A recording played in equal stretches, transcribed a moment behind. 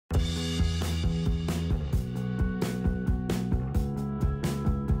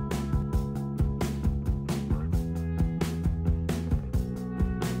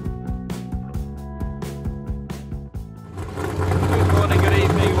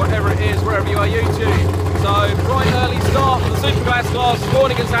class this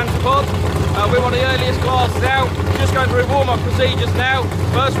morning at Santapod. We're one of the earliest classes out, just going through warm-up procedures now.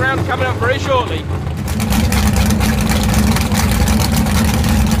 First round coming up very shortly.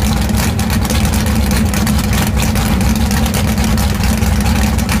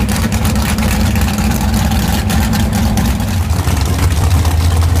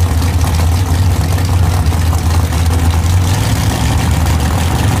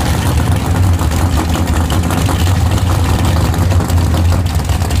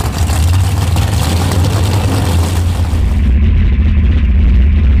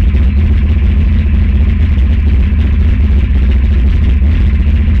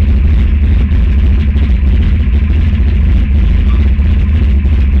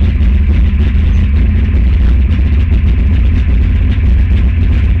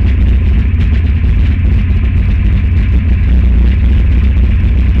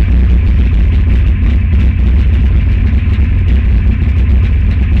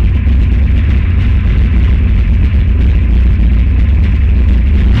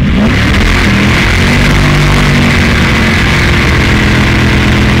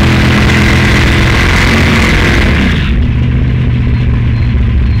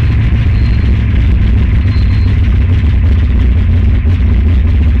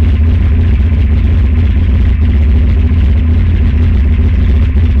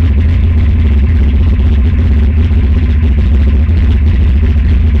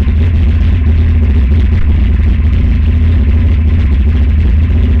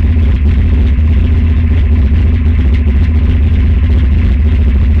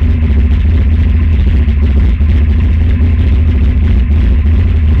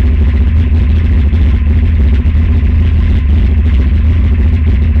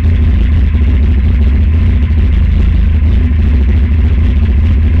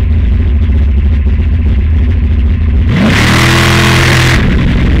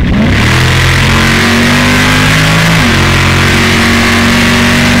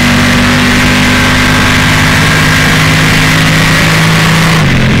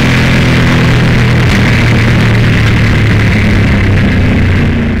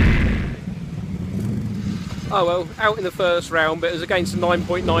 Oh well, out in the first round, but it was against a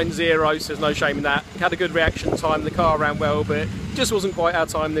 9.90, so there's no shame in that. Had a good reaction time, the car ran well, but just wasn't quite our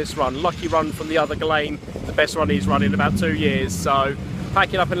time this run. Lucky run from the other Ghislaine, the best run he's run in about 2 years. So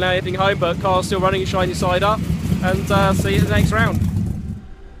packing up and heading home, but car's still running, shiny side up, and see you in the next round.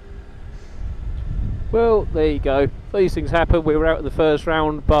 Well, there you go. These things happen. We were out in the first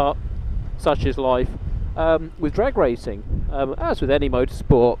round, but such is life. With drag racing, as with any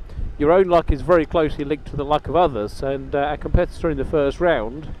motorsport, your own luck is very closely linked to the luck of others, and our competitor in the first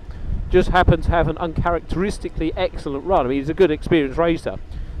round just happened to have an uncharacteristically excellent run. I mean, he's a good experienced racer,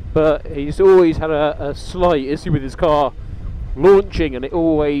 but he's always had a slight issue with his car launching, and it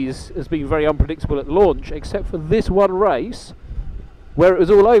always has been very unpredictable at launch, except for this one race where it was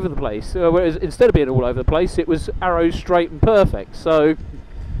all over the place. Whereas instead of being all over the place, it was arrows straight and perfect. So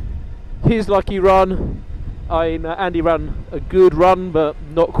his lucky run. Andy ran a good run, but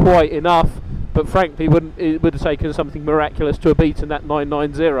not quite enough. But frankly, it would have taken something miraculous to have beaten that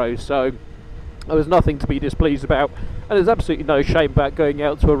 990. So there was nothing to be displeased about, and there's absolutely no shame about going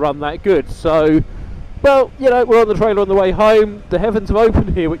out to a run that good. So, well, you know, we're on the trailer on the way home. The heavens have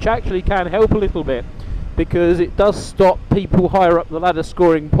opened here, which actually can help a little bit, because it does stop people higher up the ladder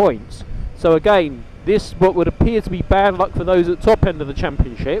scoring points. So again, this, what would appear to be bad luck for those at the top end of the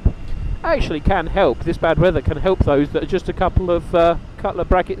championship, actually can help. This bad weather can help those that are just a couple of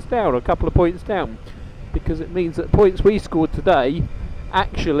brackets down, or a couple of points down, because it means that the points we scored today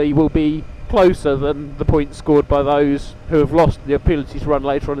actually will be closer than the points scored by those who have lost the ability to run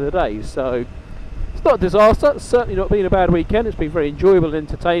later on in the day. So it's not a disaster. It's certainly not been a bad weekend. It's been very enjoyable and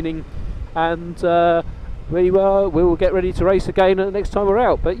entertaining, and we will get ready to race again the next time we're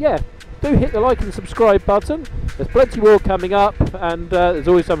out. But yeah, do hit the like and subscribe button. There's plenty more coming up, and there's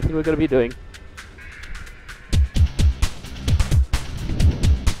always something we're going to be doing.